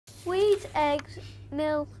Wheat, eggs,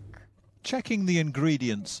 milk. Checking the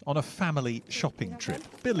ingredients on a family shopping trip.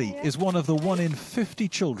 Billy is one of the 1 in 50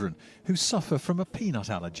 children who suffer from a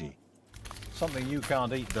peanut allergy. Something you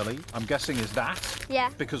can't eat, Billy, I'm guessing is that?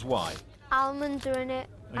 Yeah. Because why? Almonds are in it.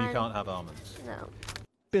 And you can't have almonds? No.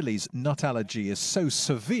 Billy's nut allergy is so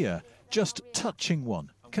severe, just touching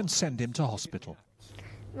one can send him to hospital.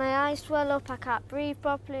 My eyes swell up, I can't breathe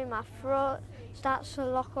properly, my throat starts to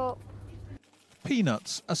lock up.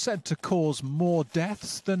 Peanuts are said to cause more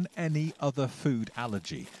deaths than any other food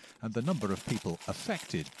allergy, and the number of people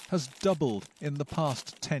affected has doubled in the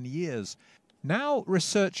past 10 years. Now,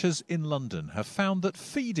 researchers in London have found that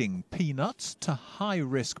feeding peanuts to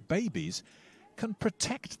high-risk babies can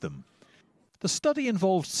protect them. The study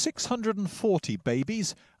involved 640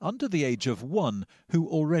 babies under the age of 1 who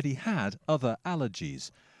already had other allergies.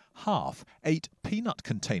 Half ate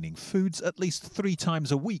peanut-containing foods at least 3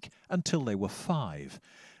 times a week until they were 5.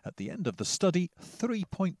 At the end of the study,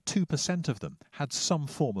 3.2% of them had some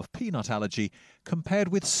form of peanut allergy, compared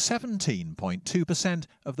with 17.2%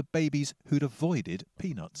 of the babies who'd avoided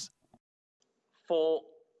peanuts. For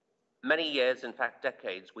many years, in fact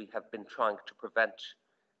decades, we have been trying to prevent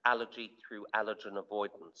allergy through allergen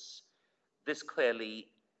avoidance. This clearly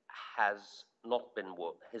has not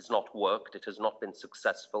worked, it has not been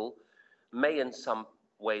successful, may in some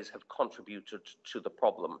ways have contributed to the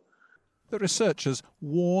problem. The researchers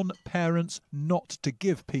warn parents not to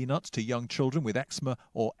give peanuts to young children with eczema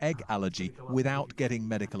or egg allergy without getting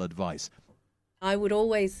medical advice. I would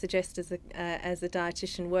always suggest as a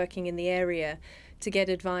dietitian working in the area to get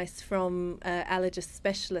advice from allergist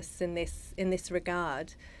specialists in this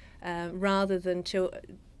regard, rather than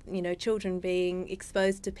children being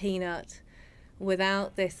exposed to peanut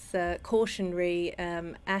without this cautionary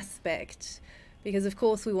aspect, because of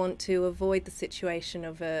course we want to avoid the situation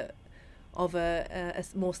of a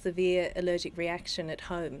more severe allergic reaction at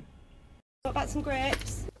home. What about some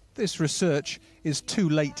grapes? This research is too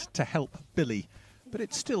late to help Billy, but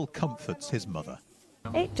it still comforts his mother.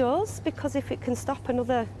 It does, because if it can stop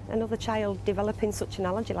another child developing such an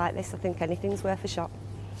allergy like this, I think anything's worth a shot.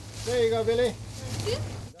 There you go, Billy.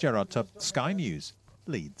 Gerard Tubb, Sky News,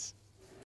 Leeds.